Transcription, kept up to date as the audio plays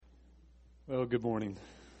Well, good morning.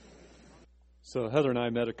 So Heather and I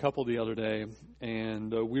met a couple the other day,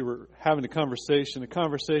 and we were having a conversation. The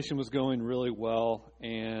conversation was going really well,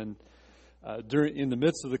 and in the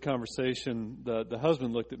midst of the conversation, the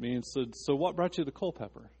husband looked at me and said, "So what brought you to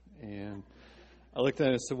Culpeper?" And I looked at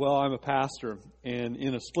him and said, "Well, I'm a pastor." And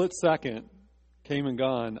in a split second, came and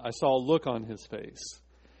gone, I saw a look on his face.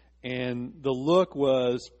 And the look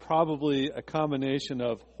was probably a combination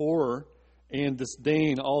of horror and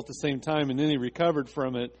disdain all at the same time, and then he recovered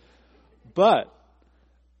from it. But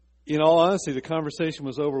in all honesty, the conversation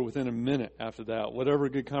was over within a minute after that. Whatever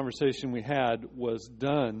good conversation we had was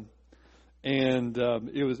done, and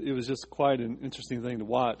it was just quite an interesting thing to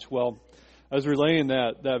watch. Well, I was relaying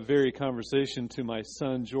that very conversation to my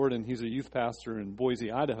son Jordan. He's a youth pastor in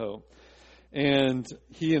Boise, Idaho, and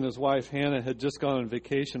he and his wife Hannah had just gone on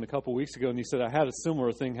vacation a couple weeks ago, and he said, "I had a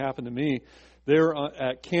similar thing happen to me." They were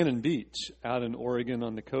at Cannon Beach out in Oregon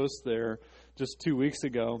on the coast there just 2 weeks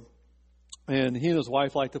ago. And he and his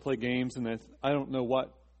wife like to play games, and I don't know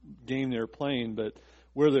what game they were playing, but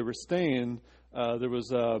where they were staying, there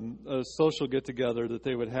was a social get-together that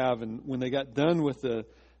they would have. And when they got done with the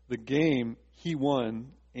game, he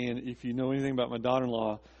won. And if you know anything about my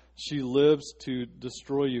daughter-in-law, she lives to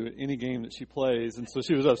destroy you at any game that she plays. And so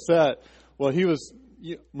she was upset. Well,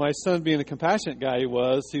 my son, being a compassionate guy he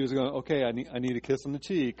was going, "Okay, I need a kiss on the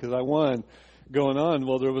cheek because I won." Going on,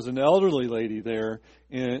 well, there was an elderly lady there,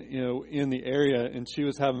 in the area, and she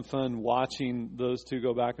was having fun watching those two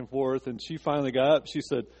go back and forth. And she finally got up. She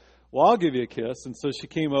said, "Well, I'll give you a kiss." And so she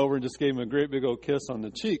came over and just gave him a great big old kiss on the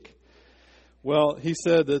cheek. Well, he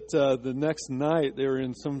said that the next night they were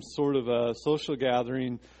in some sort of a social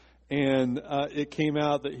gathering, and it came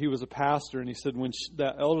out that he was a pastor. And he said when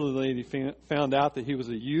that elderly lady found out that he was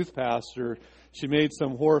a youth pastor, she made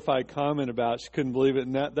some horrified comment about it. She couldn't believe it.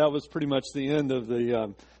 And that was pretty much the end of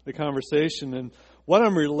the conversation. And what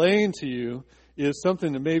I'm relaying to you is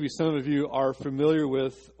something that maybe some of you are familiar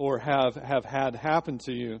with or have had happen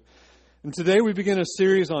to you. And today we begin a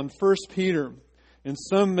series on 1 Peter. And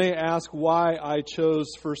some may ask why I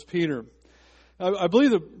chose 1 Peter. I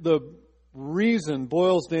believe the reason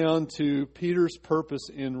boils down to Peter's purpose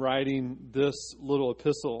in writing this little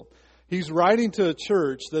epistle. He's writing to a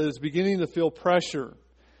church that is beginning to feel pressure.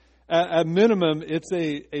 At minimum, it's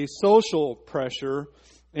a social pressure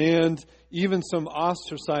and even some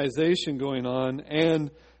ostracization going on.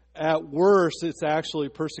 And at worst, it's actually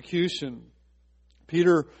persecution.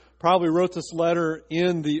 Peter probably wrote this letter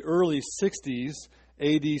in the early 60s,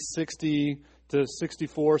 AD 60 to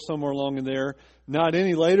 64, somewhere along in there. Not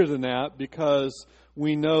any later than that, because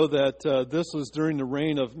we know that this was during the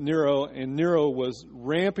reign of Nero, and Nero was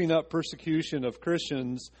ramping up persecution of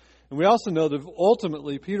Christians. And we also know that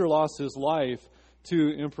ultimately Peter lost his life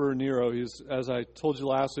to Emperor Nero. As I told you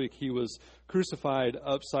last week, he was crucified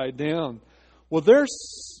upside down. Well, their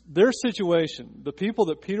situation, the people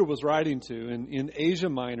that Peter was writing to in Asia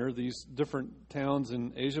Minor, these different towns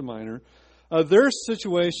in Asia Minor, their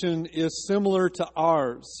situation is similar to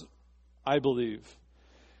ours, I believe.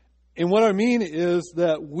 And what I mean is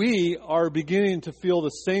that we are beginning to feel the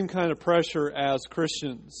same kind of pressure as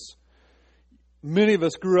Christians. Many of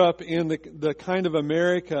us grew up in the kind of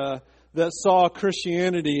America that saw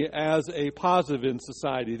Christianity as a positive in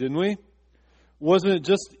society, didn't we? Wasn't it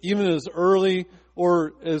just even as early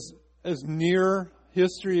or as near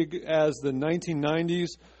history as the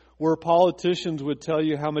 1990s, where politicians would tell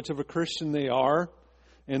you how much of a Christian they are,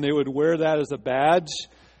 and they would wear that as a badge?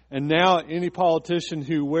 And now any politician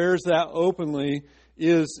who wears that openly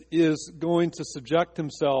is going to subject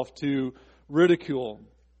himself to ridicule.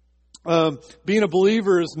 Being a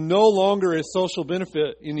believer is no longer a social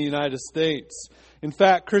benefit in the United States. In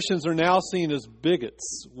fact, Christians are now seen as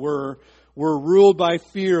bigots. We're ruled by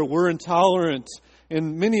fear. We're intolerant.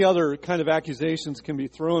 And many other kind of accusations can be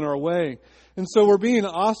thrown our way. And so we're being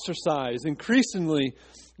ostracized. Increasingly,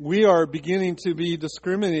 we are beginning to be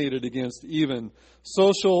discriminated against even.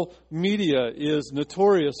 Social media is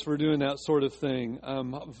notorious for doing that sort of thing,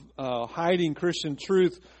 hiding Christian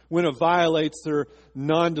truth when it violates their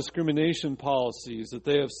non-discrimination policies that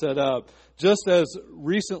they have set up. Just as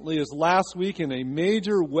recently as last weekend, a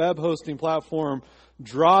major web hosting platform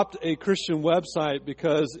dropped a Christian website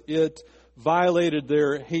because it violated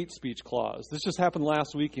their hate speech clause. This just happened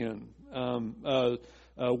last weekend. A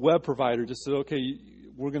web provider just said, "Okay,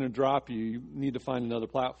 we're going to drop you. You need to find another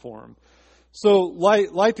platform." So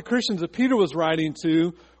like the Christians that Peter was writing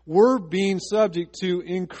to, we're being subject to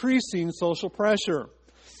increasing social pressure.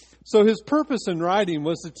 So his purpose in writing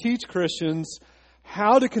was to teach Christians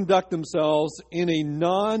how to conduct themselves in a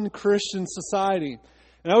non-Christian society.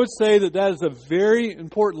 And I would say that that is a very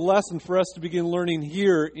important lesson for us to begin learning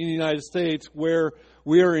here in the United States, where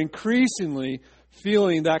we are increasingly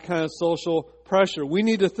feeling that kind of social pressure. We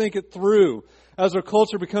need to think it through. As our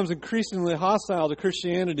culture becomes increasingly hostile to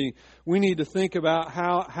Christianity, we need to think about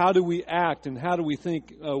how do we act and how do we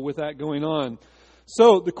think with that going on.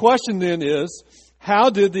 So the question then is,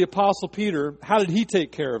 how did the Apostle Peter, how did he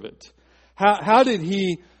take care of it? How did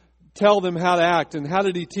he tell them how to act, and how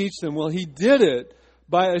did he teach them? Well, he did it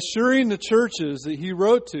by assuring the churches that he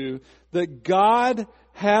wrote to that God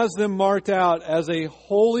has them marked out as a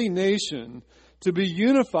holy nation to be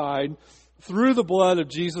unified through the blood of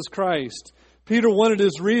Jesus Christ. Peter wanted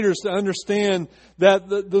his readers to understand that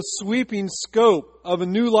the sweeping scope of a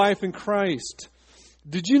new life in Christ.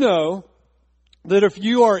 Did you know that if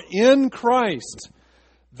you are in Christ,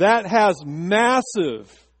 that has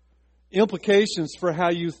massive implications for how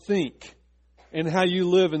you think and how you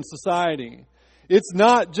live in society? It's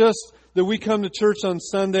not just that we come to church on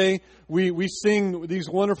Sunday, we sing these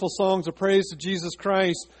wonderful songs of praise to Jesus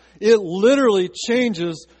Christ. It literally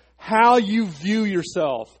changes how you view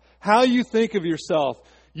yourself, how you think of yourself.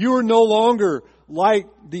 You are no longer like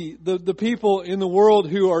the people in the world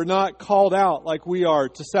who are not called out like we are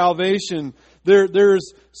to salvation.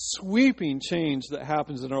 There's sweeping change that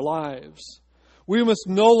happens in our lives. We must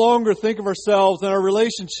no longer think of ourselves and our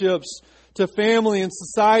relationships to family and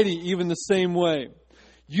society even the same way.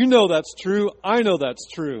 You know that's true. I know that's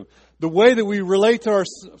true. The way that we relate to our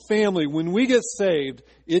family, when we get saved,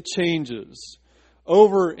 it changes.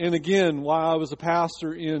 Over and again, while I was a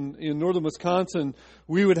pastor in northern Wisconsin,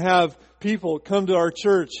 we would have people come to our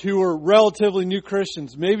church who were relatively new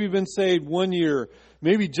Christians, maybe been saved 1 year,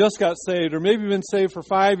 maybe just got saved, or maybe been saved for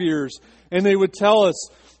 5 years, and they would tell us,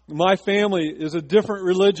 my family is a different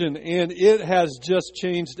religion, and it has just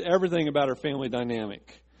changed everything about our family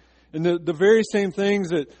dynamic. And the very same things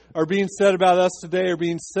that are being said about us today are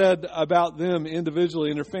being said about them individually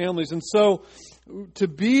and their families. And so, to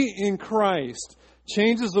be in Christ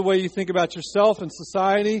changes the way you think about yourself and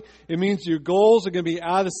society. It means your goals are going to be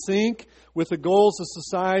out of sync with the goals of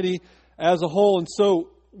society as a whole. And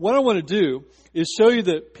so, what I want to do is show you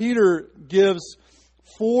that Peter gives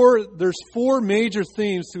there's four major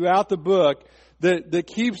themes throughout the book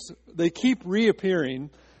that keep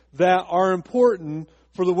reappearing that are important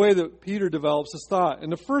for the way that Peter develops his thought.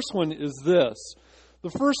 And the first one is this.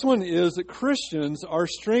 The first one is that Christians are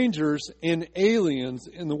strangers and aliens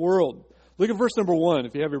in the world. Look at verse number 1,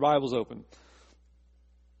 if you have your Bibles open.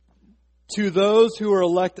 To those who are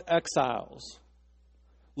elect exiles.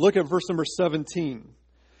 Look at verse number 17.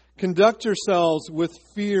 Conduct yourselves with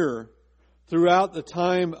fear throughout the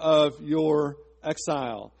time of your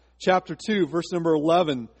exile. Chapter 2, verse number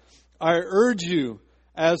 11. I urge you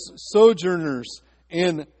as sojourners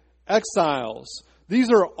and exiles. These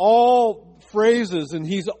are all phrases, and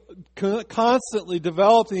he's constantly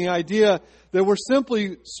developing the idea that we're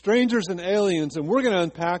simply strangers and aliens, and we're going to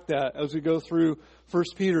unpack that as we go through 1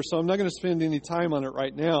 Peter, so I'm not going to spend any time on it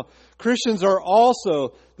right now. Christians are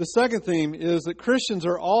also, the second theme is that Christians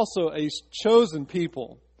are also a chosen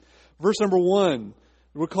people. Verse number 1,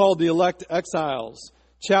 we're called the elect exiles.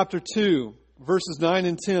 Chapter 2, verses 9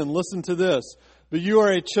 and 10, listen to this. But you are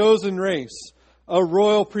a chosen race, a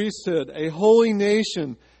royal priesthood, a holy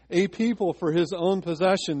nation, a people for his own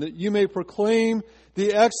possession, that you may proclaim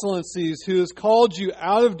the excellencies who has called you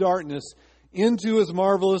out of darkness into his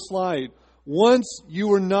marvelous light. Once you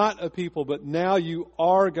were not a people, but now you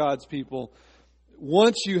are God's people.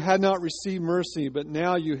 Once you had not received mercy, but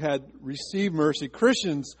now you had received mercy.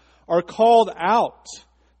 Christians are called out.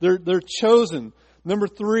 They're chosen. Number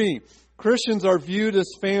 3, Christians are viewed as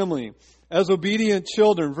family, as obedient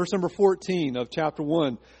children. Verse number 14 of chapter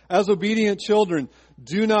 1. As obedient children,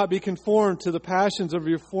 do not be conformed to the passions of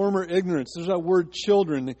your former ignorance. There's that word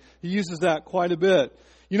children. He uses that quite a bit.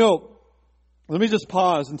 You know, let me just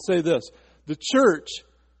pause and say this. The church,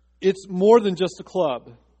 it's more than just a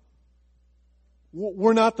club.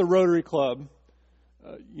 We're not the Rotary Club.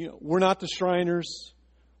 We're not the Shriners.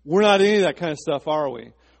 We're not any of that kind of stuff, are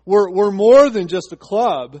we? We're more than just a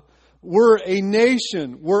club. We're a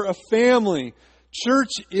nation. We're a family. Church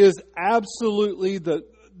is absolutely the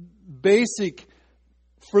basic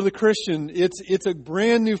for the Christian. It's a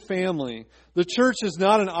brand new family. The church is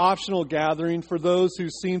not an optional gathering for those who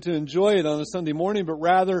seem to enjoy it on a Sunday morning, but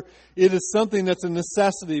rather it is something that's a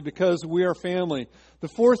necessity because we are family. The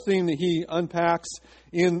fourth theme that he unpacks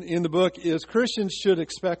in the book is Christians should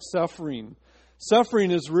expect suffering. Suffering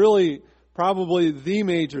is really probably the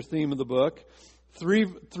major theme of the book. Three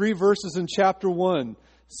verses in chapter 1,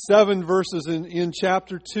 7 verses in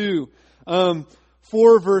chapter 2,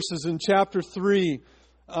 4 verses in chapter 3,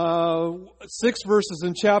 6 verses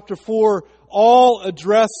in chapter 4 all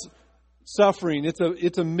address suffering.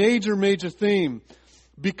 It's a major, major theme.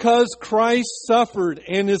 Because Christ suffered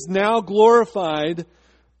and is now glorified,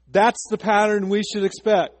 that's the pattern we should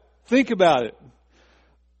expect. Think about it.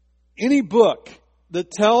 Any book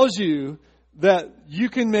that tells you that you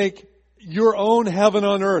can make your own heaven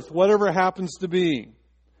on earth, whatever it happens to be,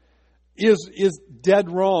 is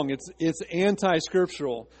dead wrong. It's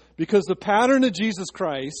anti-scriptural. Because the pattern of Jesus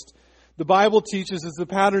Christ, the Bible teaches, is the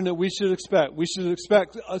pattern that we should expect. We should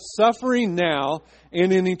expect a suffering now,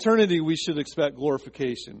 and in eternity we should expect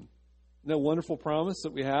glorification. Isn't that a wonderful promise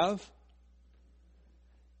that we have?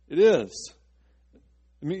 It is.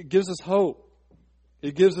 I mean, it gives us hope.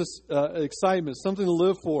 It gives us excitement, something to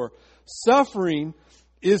live for. Suffering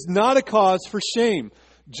is not a cause for shame.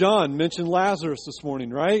 John mentioned Lazarus this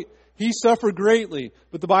morning, right? He suffered greatly,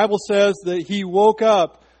 but the Bible says that he woke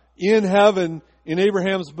up in heaven in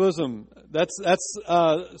Abraham's bosom. That's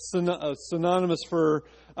synonymous for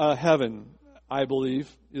heaven, I believe,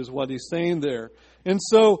 is what he's saying there. And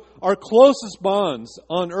so our closest bonds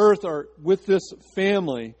on earth are with this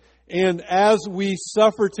family. And as we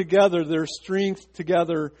suffer together, there's strength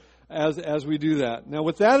together as we do that. Now,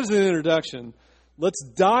 with that as an introduction, let's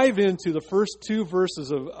dive into the first 2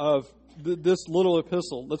 verses of this little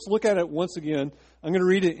epistle. Let's look at it once again. I'm going to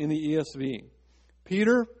read it in the ESV.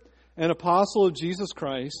 Peter, an apostle of Jesus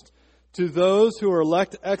Christ, to those who are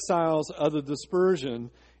elect exiles of the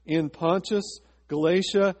dispersion in Pontus,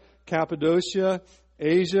 Galatia, Cappadocia,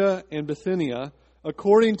 Asia, and Bithynia,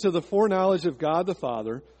 according to the foreknowledge of God the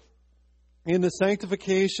Father, in the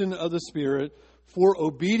sanctification of the Spirit, for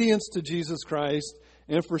obedience to Jesus Christ,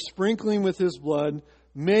 and for sprinkling with His blood,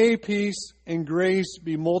 may peace and grace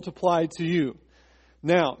be multiplied to you.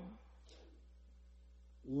 Now,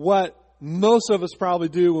 what most of us probably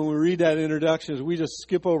do when we read that introduction is we just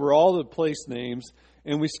skip over all the place names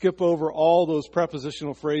and we skip over all those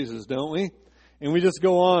prepositional phrases, don't we? And we just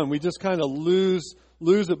go on. We just kind of lose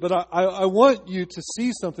it. But I want you to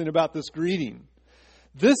see something about this greeting.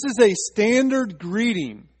 This is a standard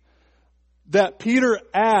greeting that Peter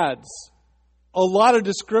adds a lot of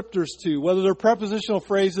descriptors to, whether they're prepositional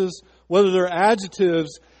phrases, whether they're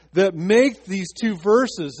adjectives, that make these 2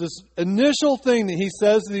 verses, this initial thing that he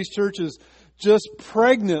says to these churches, just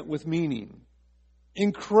pregnant with meaning.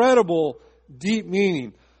 Incredible, deep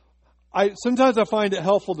meaning. Sometimes I find it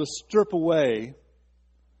helpful to strip away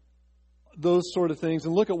those sort of things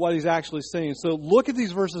and look at what he's actually saying. So look at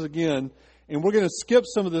these verses again, and we're going to skip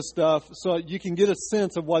some of this stuff so you can get a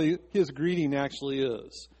sense of what his greeting actually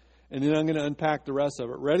is. And then I'm going to unpack the rest of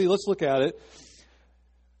it. Ready? Let's look at it.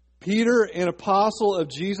 Peter, an apostle of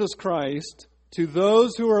Jesus Christ, to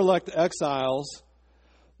those who are elect exiles,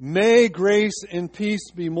 may grace and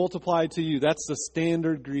peace be multiplied to you. That's the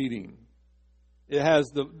standard greeting.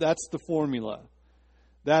 That's the formula.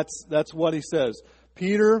 That's what he says.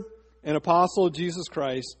 Peter, an apostle of Jesus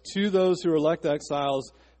Christ, to those who are elect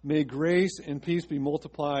exiles, may grace and peace be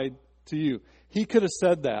multiplied to you. He could have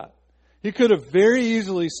said that. He could have very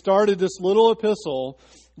easily started this little epistle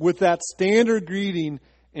with that standard greeting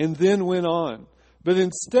and then went on. But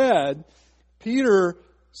instead, Peter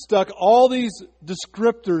stuck all these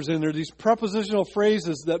descriptors in there, these prepositional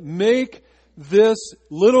phrases that make this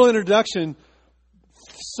little introduction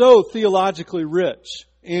so theologically rich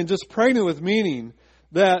and just pregnant with meaning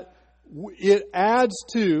that it adds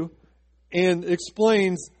to and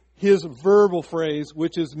explains his verbal phrase,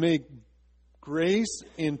 which is may grace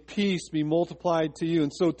and peace be multiplied to you.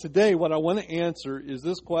 And so today what I want to answer is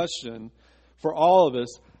this question for all of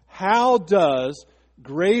us. How does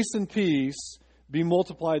grace and peace be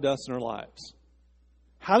multiplied to us in our lives?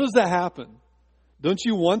 How does that happen? Don't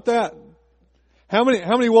you want that? How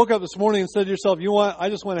many woke up this morning and said to yourself, you know what, I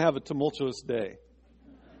just want to have a tumultuous day.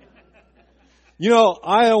 You know,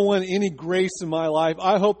 I don't want any grace in my life.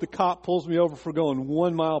 I hope the cop pulls me over for going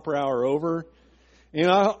 1 mile per hour over. And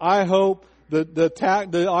I hope the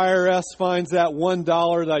IRS finds that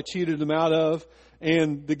 $1 that I cheated them out of,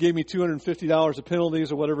 and they gave me $250 of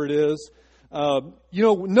penalties or whatever it is.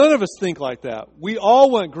 None of us think like that. We all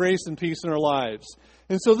want grace and peace in our lives.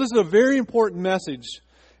 And so this is a very important message.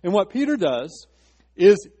 And what Peter does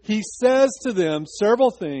is he says to them several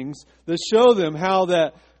things that show them how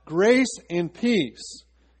that grace and peace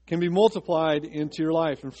can be multiplied into your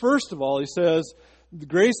life. And first of all, he says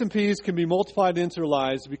grace and peace can be multiplied into your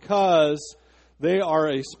lives because they are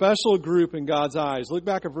a special group in God's eyes. Look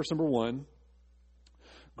back at verse number 1.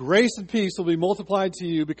 Grace and peace will be multiplied to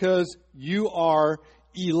you because you are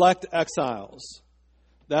elect exiles.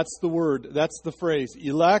 That's the word. That's the phrase.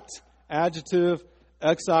 Elect, adjective,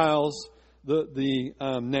 exiles. the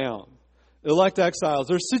noun. Elect exiles.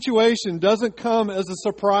 Their situation doesn't come as a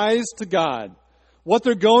surprise to God. What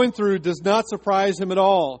they're going through does not surprise Him at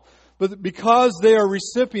all. But because they are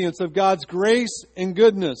recipients of God's grace and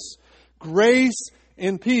goodness, grace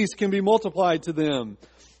and peace can be multiplied to them.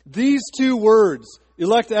 These two words,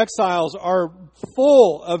 elect exiles, are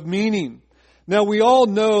full of meaning. Now, we all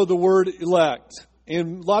know the word elect,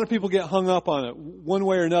 and a lot of people get hung up on it. One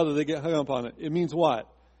way or another, they get hung up on it. It means what?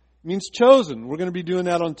 It means chosen. We're going to be doing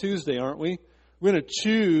that on Tuesday, aren't we? We're going to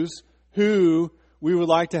choose who we would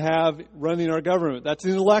like to have running our government. That's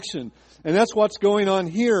an election. And that's what's going on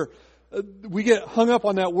here. We get hung up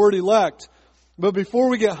on that word elect. But before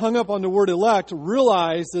we get hung up on the word elect,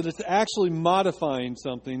 realize that it's actually modifying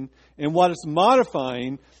something. And what it's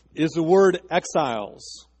modifying is the word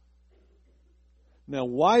exiles. Now,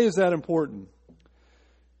 why is that important?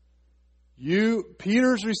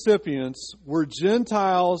 Peter's recipients were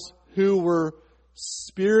Gentiles who were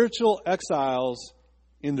spiritual exiles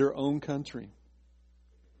in their own country.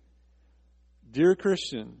 Dear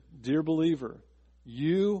Christian, dear believer,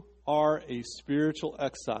 you are a spiritual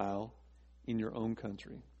exile in your own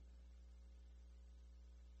country.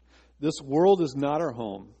 This world is not our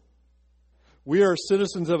home. We are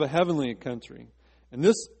citizens of a heavenly country, and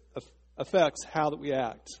this affects how that we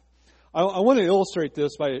act. I want to illustrate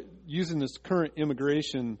this by using this current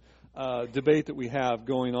immigration debate that we have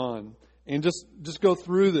going on, and just go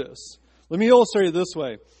through this. Let me illustrate it this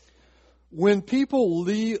way. When people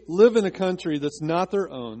live in a country that's not their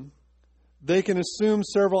own, they can assume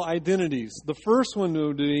several identities. The first one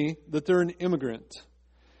would be that they're an immigrant.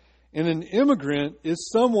 And an immigrant is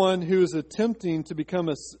someone who is attempting to become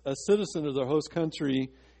a citizen of their host country,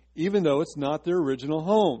 even though it's not their original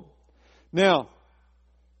home. Now,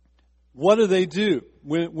 what do?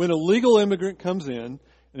 When a legal immigrant comes in and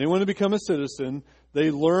they want to become a citizen, they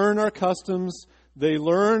learn our customs, they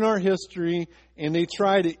learn our history, and they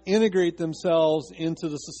try to integrate themselves into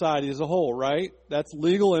the society as a whole, right? That's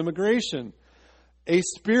legal immigration. A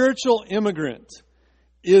spiritual immigrant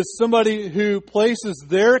is somebody who places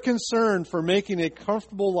their concern for making a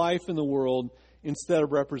comfortable life in the world instead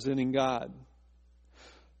of representing God.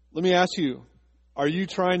 Let me ask you, are you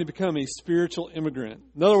trying to become a spiritual immigrant?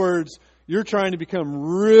 In other words, you're trying to become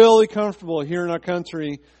really comfortable here in our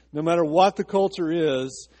country, no matter what the culture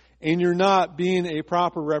is, and you're not being a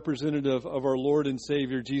proper representative of our Lord and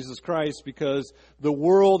Savior, Jesus Christ, because the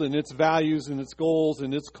world and its values and its goals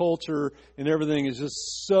and its culture and everything has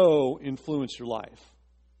just so influenced your life.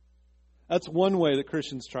 That's one way that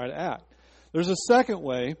Christians try to act. There's a second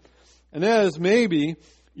way, and that is maybe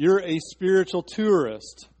you're a spiritual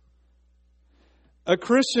tourist. A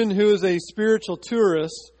Christian who is a spiritual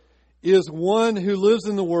tourist is one who lives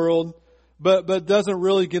in the world but doesn't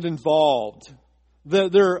really get involved.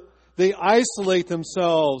 They isolate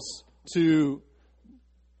themselves to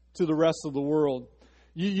the rest of the world.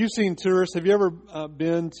 You've seen tourists. Have you ever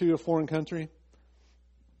been to a foreign country?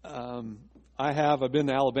 I have. I've been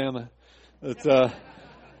to Alabama.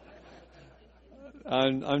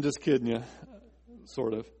 I'm just kidding you,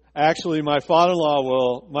 sort of. Actually, my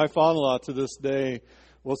father-in-law to this day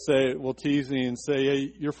will tease me and say,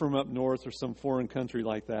 "Hey, you're from up north or some foreign country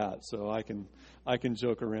like that." So I can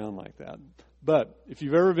joke around like that. But if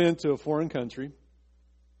you've ever been to a foreign country,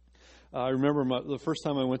 I remember the first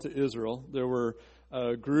time I went to Israel, there were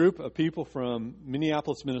a group of people from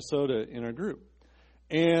Minneapolis, Minnesota in our group.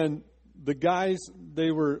 And the guys,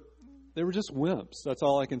 they were just wimps. That's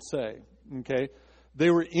all I can say. Okay?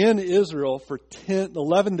 They were in Israel for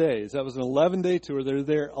 11 days. That was an 11-day tour. They were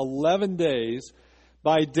there 11 days.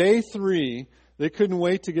 By day 3, they couldn't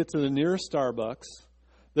wait to get to the nearest Starbucks.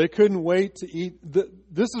 They couldn't wait to eat.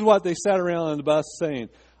 This is what they sat around on the bus saying.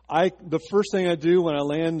 The first thing I do when I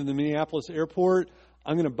land in the Minneapolis airport,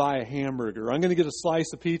 I'm going to buy a hamburger. I'm going to get a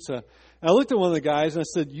slice of pizza. And I looked at one of the guys and I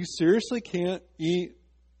said, "You seriously can't eat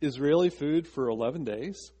Israeli food for 11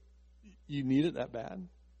 days? You need it that bad?"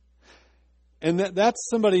 And that's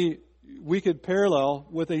somebody we could parallel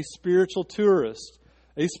with a spiritual tourist.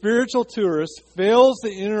 A spiritual tourist fails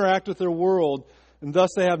to interact with their world, and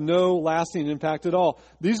thus they have no lasting impact at all.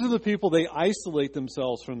 These are the people, they isolate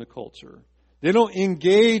themselves from the culture. They don't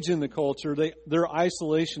engage in the culture. They're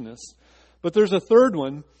isolationists. But there's a third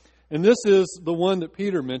one, and this is the one that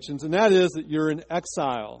Peter mentions, and that is that you're in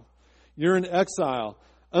exile. You're in exile.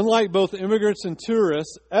 Unlike both immigrants and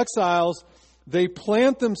tourists, exiles, they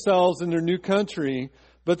plant themselves in their new country,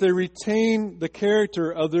 but they retain the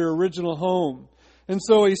character of their original home. And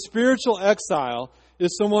so a spiritual exile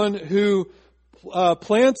is someone who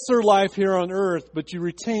plants their life here on earth, but you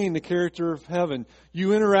retain the character of heaven.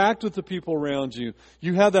 You interact with the people around you.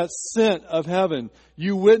 You have that scent of heaven.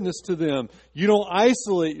 You witness to them. You don't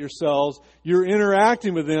isolate yourselves. You're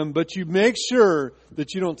interacting with them, but you make sure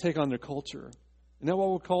that you don't take on their culture. Isn't that what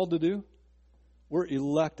we're called to do? We're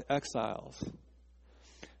elect exiles.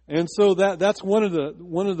 And so that's one of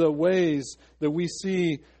the ways that we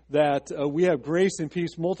see that we have grace and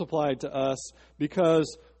peace multiplied to us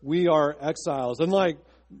because we are exiles, unlike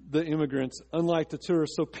the immigrants, unlike the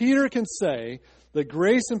tourists. So Peter can say that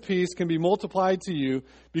grace and peace can be multiplied to you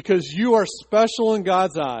because you are special in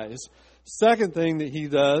God's eyes. Second thing that he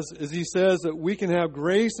does is he says that we can have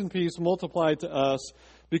grace and peace multiplied to us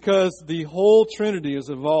because the whole Trinity is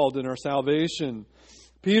involved in our salvation.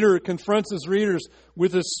 Peter confronts his readers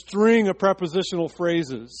with a string of prepositional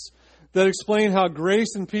phrases that explain how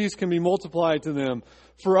grace and peace can be multiplied to them.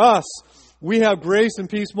 For us, we have grace and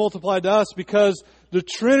peace multiplied to us because the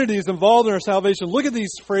Trinity is involved in our salvation. Look at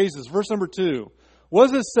these phrases. Verse number 2.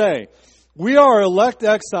 What does it say? We are elect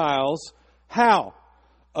exiles. How?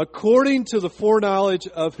 According to the foreknowledge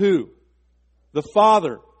of who? The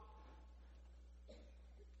Father.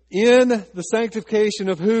 In the sanctification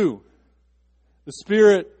of who? The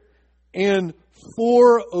Spirit. And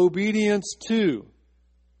for obedience to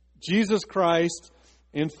Jesus Christ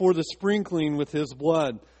and for the sprinkling with His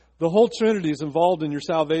blood. The whole Trinity is involved in your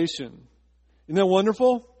salvation. Isn't that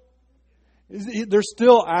wonderful? They're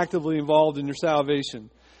still actively involved in your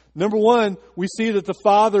salvation. Number one, we see that the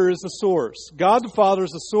Father is the source. God the Father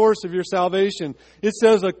is the source of your salvation. It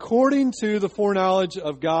says, according to the foreknowledge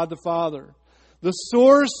of God the Father. The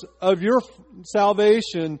source of your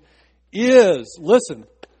salvation is, listen,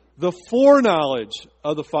 the foreknowledge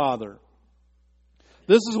of the Father.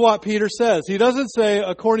 This is what Peter says. He doesn't say you're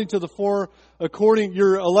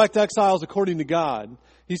elect exiles according to God.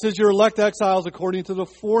 He says you're elect exiles according to the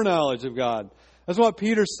foreknowledge of God. That's what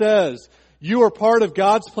Peter says. You are part of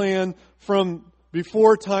God's plan from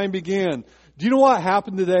before time began. Do you know what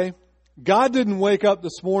happened today? God didn't wake up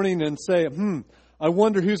this morning and say, I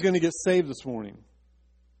wonder who's going to get saved this morning.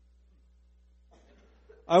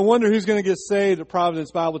 I wonder who's going to get saved at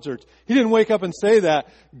Providence Bible Church. He didn't wake up and say that.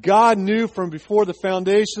 God knew from before the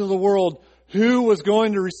foundation of the world who was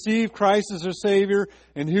going to receive Christ as their Savior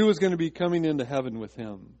and who was going to be coming into heaven with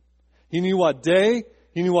Him. He knew what day,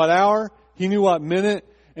 He knew what hour, He knew what minute,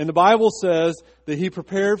 and the Bible says that He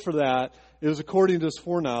prepared for that. It was according to His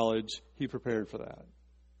foreknowledge He prepared for that.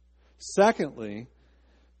 Secondly,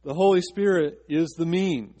 the Holy Spirit is the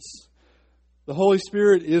means. The Holy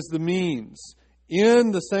Spirit is the means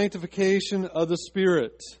in the sanctification of the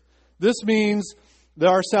Spirit. This means that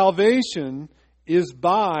our salvation is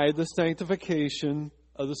by the sanctification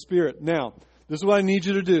of the Spirit. Now, this is what I need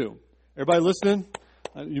you to do. Everybody listening?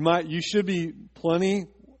 You should be plenty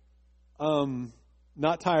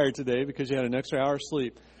not tired today because you had an extra hour of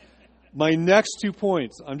sleep. My next 2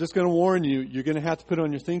 points, I'm just going to warn you, you're going to have to put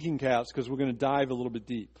on your thinking caps because we're going to dive a little bit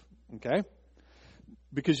deep. Okay?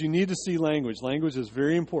 Because you need to see language. Language is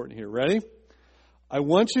very important here. Ready? I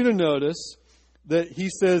want you to notice that he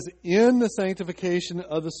says, in the sanctification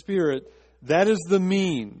of the Spirit, that is the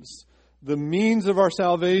means of our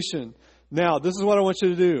salvation. Now, this is what I want you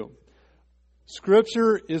to do.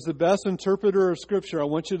 Scripture is the best interpreter of Scripture. I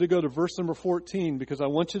want you to go to verse number 14 because I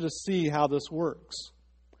want you to see how this works.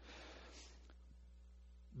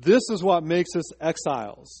 This is what makes us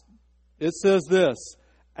exiles. It says this,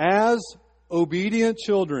 as obedient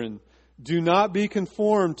children, do not be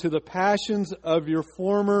conformed to the passions of your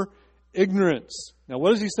former ignorance. Now,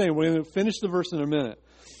 what is he saying? We're going to finish the verse in a minute.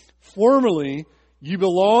 Formerly, you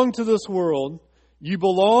belonged to this world. You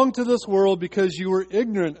belong to this world because you were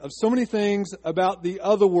ignorant of so many things about the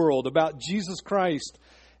other world, about Jesus Christ.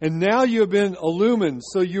 And now you have been illumined,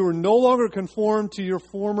 so you are no longer conformed to your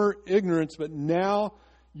former ignorance, but now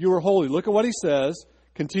you are holy. Look at what he says.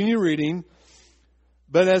 Continue reading.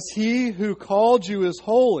 But as He who called you is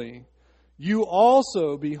holy, you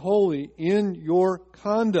also be holy in your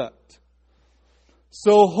conduct.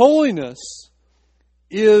 So holiness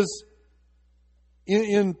is,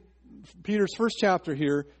 in Peter's first chapter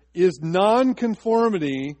here, is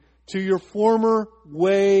nonconformity to your former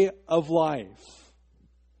way of life.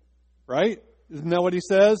 Right? Isn't that what he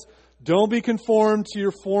says? Don't be conformed to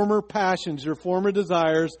your former passions, your former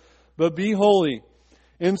desires, but be holy.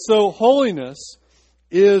 And so holiness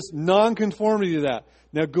is nonconformity to that.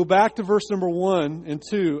 Now go back to verse number 1 and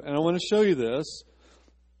 2, and I want to show you this.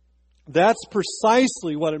 That's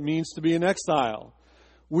precisely what it means to be an exile.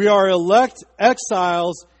 We are elect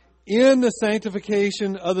exiles in the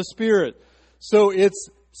sanctification of the Spirit. So it's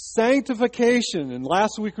sanctification. And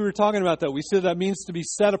last week we were talking about that. We said that means to be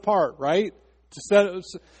set apart, right?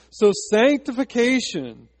 So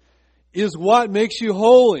sanctification is what makes you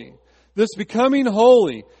holy. This becoming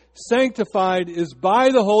holy, sanctified, is by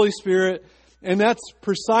the Holy Spirit, and that's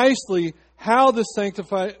precisely how the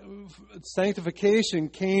sanctification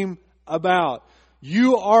came about.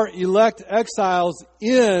 You are elect exiles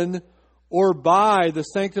in or by the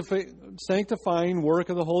sanctifying work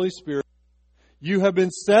of the Holy Spirit. You have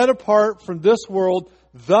been set apart from this world,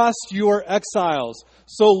 thus you are exiles.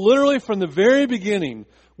 So literally from the very beginning,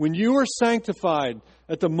 when you were sanctified,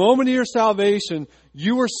 at the moment of your salvation,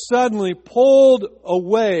 you were suddenly pulled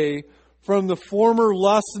away from the former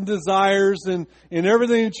lusts and desires and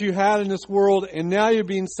everything that you had in this world, and now you're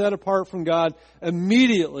being set apart from God.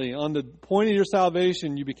 Immediately, on the point of your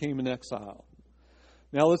salvation, you became an exile.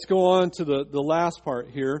 Now let's go on to the last part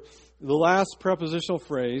here, the last prepositional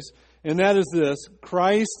phrase, and that is this: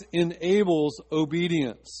 Christ enables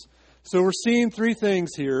obedience. So we're seeing three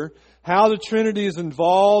things here: how the Trinity is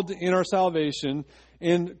involved in our salvation,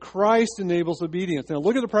 and Christ enables obedience. Now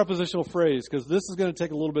look at the prepositional phrase, because this is going to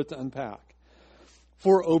take a little bit to unpack.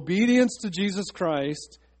 For obedience to Jesus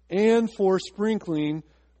Christ and for sprinkling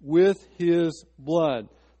with His blood.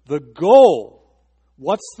 The goal,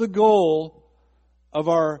 what's the goal of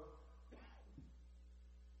our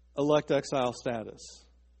elect exile status?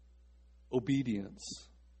 Obedience,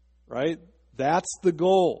 right? That's the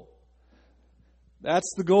goal.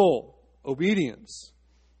 That's the goal. Obedience.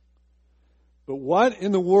 But what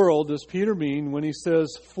in the world does Peter mean when he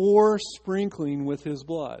says, for sprinkling with his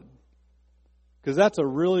blood? Because that's a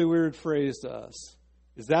really weird phrase to us.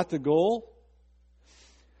 Is that the goal?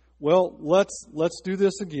 Well, let's do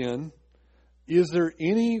this again. Is there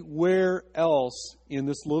anywhere else in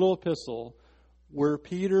this little epistle where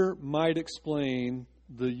Peter might explain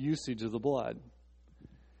the usage of the blood?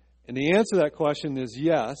 And the answer to that question is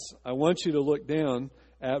yes. I want you to look down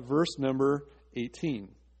at verse number 18.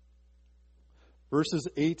 Verses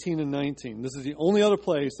 18 and 19. This is the only other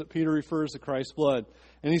place that Peter refers to Christ's blood.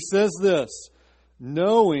 And he says this: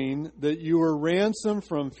 knowing that you were ransomed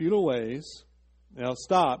from futile ways. Now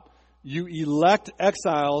stop. You elect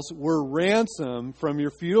exiles were ransomed from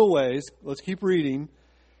your futile ways. Let's keep reading.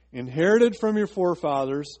 Inherited from your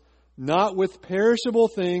forefathers, not with perishable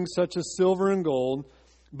things such as silver and gold,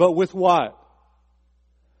 but with what?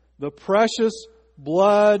 The precious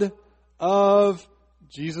blood of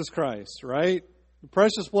Jesus Christ, right? The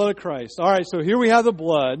precious blood of Christ. All right, so here we have the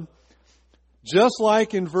blood, just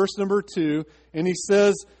like in verse number 2. And he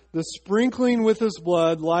says, the sprinkling with his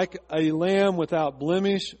blood like a lamb without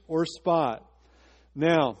blemish or spot.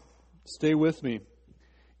 Now, stay with me.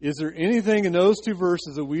 Is there anything in those two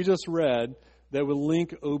verses that we just read that would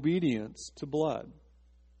link obedience to blood?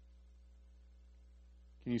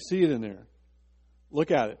 Can you see it in there?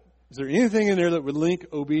 Look at it. Is there anything in there that would link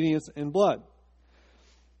obedience and blood?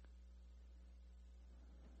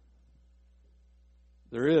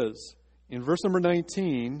 There is. In verse number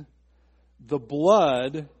 19, the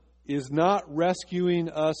blood is not rescuing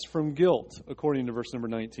us from guilt, according to verse number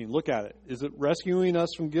 19. Look at it. Is it rescuing us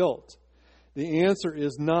from guilt? The answer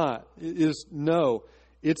is not. It is no.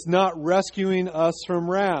 It's not rescuing us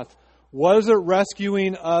from wrath. What is it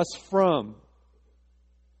rescuing us from?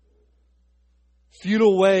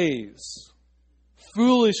 Futile ways.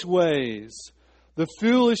 Foolish ways. The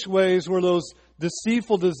foolish ways were those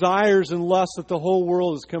deceitful desires and lusts that the whole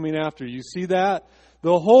world is coming after. You see that?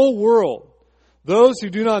 The whole world, those who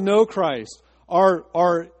do not know Christ,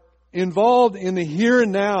 are involved in the here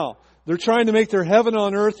and now. They're trying to make their heaven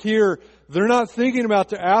on earth here. They're not thinking about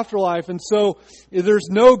their afterlife. And so there's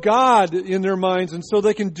no God in their minds. And so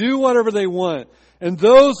they can do whatever they want. And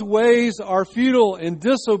those ways are futile and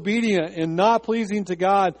disobedient and not pleasing to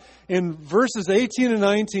God. And verses 18 and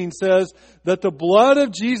 19 says that the blood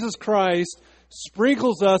of Jesus Christ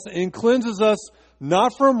sprinkles us and cleanses us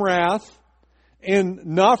not from wrath and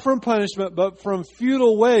not from punishment, but from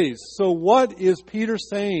futile ways. So what is Peter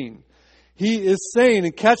saying? He is saying,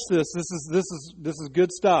 and catch this, this is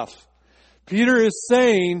good stuff. Peter is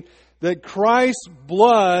saying that Christ's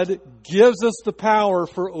blood gives us the power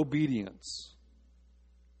for obedience.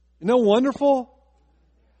 Isn't that wonderful?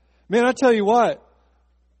 Man, I tell you what,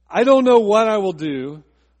 I don't know what I will do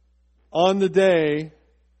on the day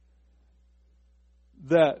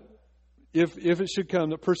that if it should come,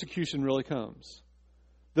 that persecution really comes.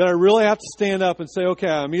 That I really have to stand up and say, okay,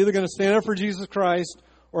 I'm either going to stand up for Jesus Christ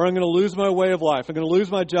or I'm going to lose my way of life. I'm going to lose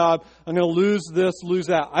my job. I'm going to lose this, lose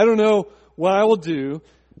that. I don't know what I will do,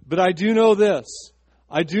 but I do know this.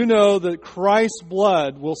 I do know that Christ's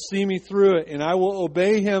blood will see me through it, and I will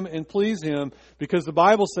obey Him and please Him, because the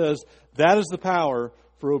Bible says that is the power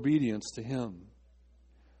for obedience to Him.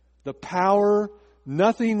 The power,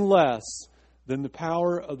 nothing less than the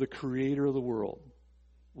power of the Creator of the world,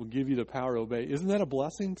 will give you the power to obey. Isn't that a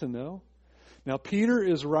blessing to know? Now, Peter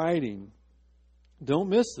is writing, don't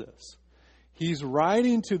miss this. He's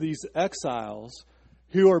writing to these exiles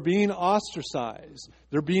who are being ostracized.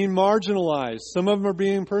 They're being marginalized. Some of them are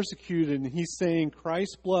being persecuted. And he's saying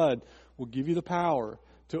Christ's blood will give you the power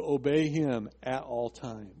to obey Him at all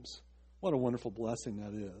times. What a wonderful blessing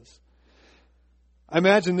that is. I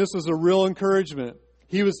imagine this was a real encouragement.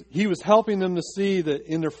 He was helping them to see that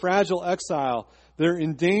in their fragile exile, their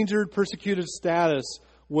endangered, persecuted status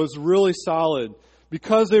was really solid.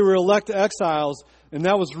 Because they were elect exiles, and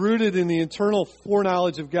that was rooted in the internal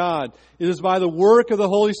foreknowledge of God. It is by the work of the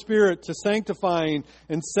Holy Spirit to sanctifying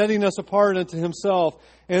and setting us apart unto Himself.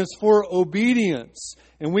 And it's for obedience.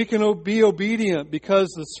 And we can be obedient because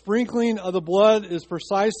the sprinkling of the blood is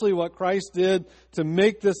precisely what Christ did to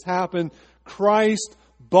make this happen. Christ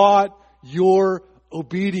bought your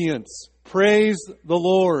obedience. Praise the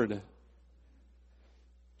Lord.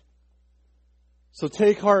 So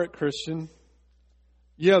take heart, Christian.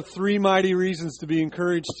 You have 3 mighty reasons to be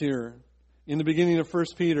encouraged here in the beginning of 1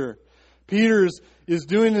 Peter. Peter is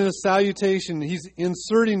doing in a salutation, he's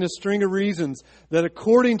inserting a string of reasons that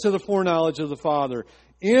according to the foreknowledge of the Father,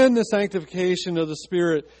 in the sanctification of the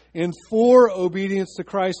Spirit, and for obedience to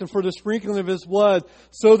Christ, and for the sprinkling of His blood,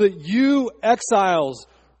 so that you exiles,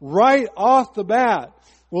 right off the bat,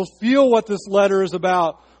 will feel what this letter is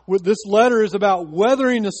about. This letter is about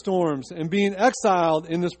weathering the storms and being exiled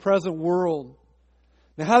in this present world.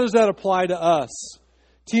 Now, how does that apply to us?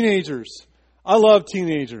 Teenagers. I love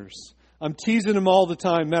teenagers. I'm teasing them all the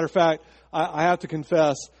time. Matter of fact, I have to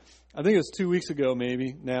confess, I think it was 2 weeks ago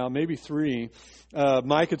maybe 3.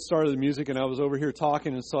 Mike had started the music and I was over here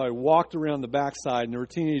talking, and so I walked around the backside and there were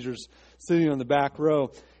teenagers sitting on the back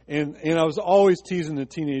row. And I was always teasing the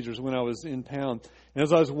teenagers when I was in town. And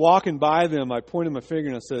as I was walking by them, I pointed my finger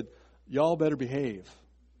and I said, y'all better behave.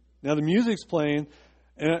 Now the music's playing.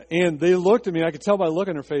 And they looked at me. I could tell by the look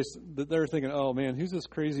on their face that they were thinking, oh, man, who's this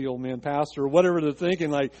crazy old man pastor? Or whatever they're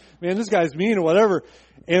thinking, like, man, this guy's mean or whatever.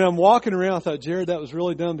 And I'm walking around. I thought, Jared, that was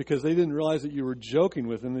really dumb because they didn't realize that you were joking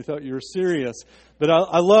with them. They thought you were serious. But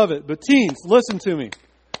I love it. But teens, listen to me.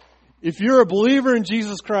 If you're a believer in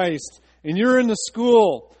Jesus Christ and you're in the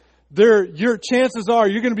school, your chances are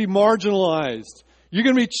you're going to be marginalized. You're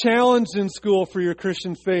going to be challenged in school for your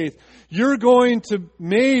Christian faith. You're going to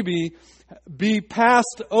maybe be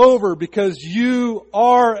passed over because you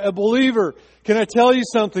are a believer. Can I tell you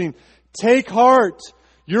something? Take heart.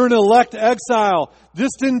 You're an elect exile.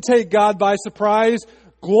 This didn't take God by surprise.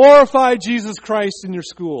 Glorify Jesus Christ in your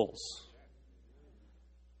schools.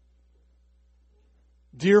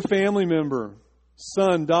 Dear family member,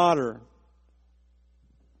 son, daughter,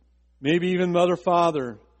 maybe even mother,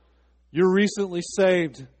 father, you're recently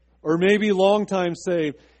saved, or maybe long time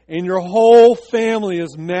saved, and your whole family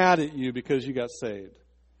is mad at you because you got saved.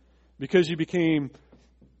 Because you became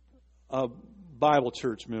a Bible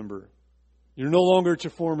church member. You're no longer at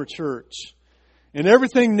your former church. And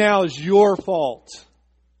everything now is your fault.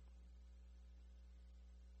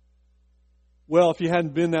 Well, if you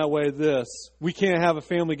hadn't been that way, we can't have a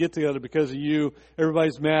family get together because of you.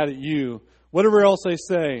 Everybody's mad at you. Whatever else they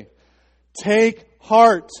say. Take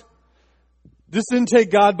heart. This didn't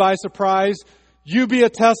take God by surprise. You be a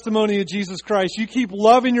testimony of Jesus Christ. You keep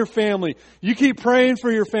loving your family. You keep praying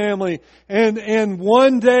for your family. And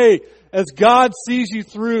one day, as God sees you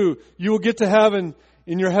through, you will get to heaven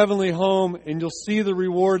in your heavenly home, and you'll see the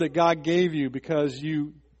reward that God gave you because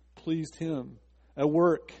you pleased Him at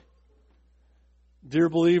work. Dear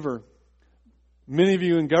believer, many of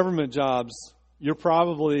you in government jobs, you're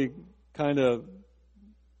probably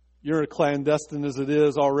you're clandestine as it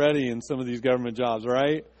is already in some of these government jobs,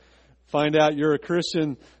 right? Find out you're a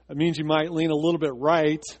Christian, it means you might lean a little bit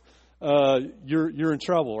right. You're in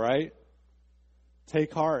trouble, right?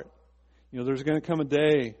 Take heart. There's going to come a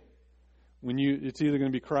day when it's either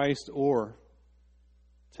going to be Christ or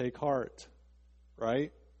take heart,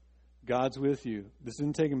 right? God's with you. This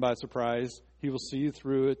isn't taken by surprise. He will see you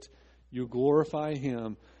through it. You'll glorify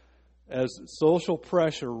Him. As social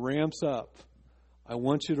pressure ramps up, I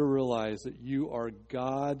want you to realize that you are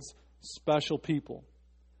God's special people.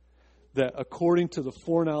 That according to the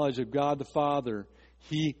foreknowledge of God the Father,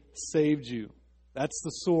 He saved you. That's the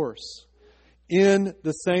source. In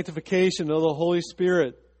the sanctification of the Holy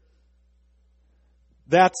Spirit,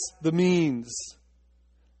 that's the means.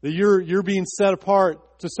 That you're being set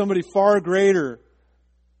apart to somebody far greater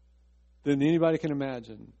than anybody can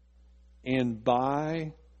imagine. And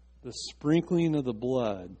by the sprinkling of the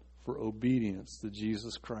blood for obedience to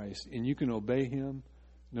Jesus Christ. And you can obey Him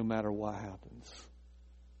no matter what happens.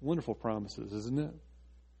 Wonderful promises, isn't it?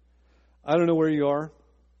 I don't know where you are.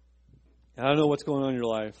 I don't know what's going on in your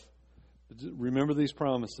life. Remember these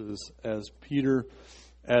promises as Peter,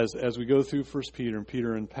 as we go through 1 Peter, and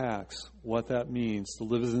Peter unpacks what that means to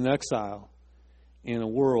live as an exile in a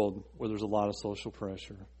world where there's a lot of social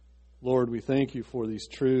pressure. Lord, we thank you for these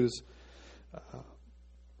truths.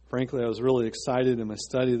 Frankly, I was really excited in my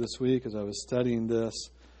study this week as I was studying this.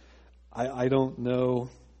 I don't know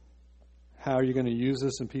how you're going to use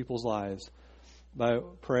this in people's lives, but I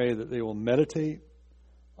pray that they will meditate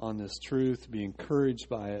on this truth, be encouraged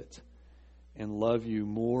by it, and love you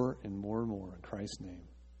more and more and more. In Christ's name,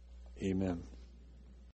 amen.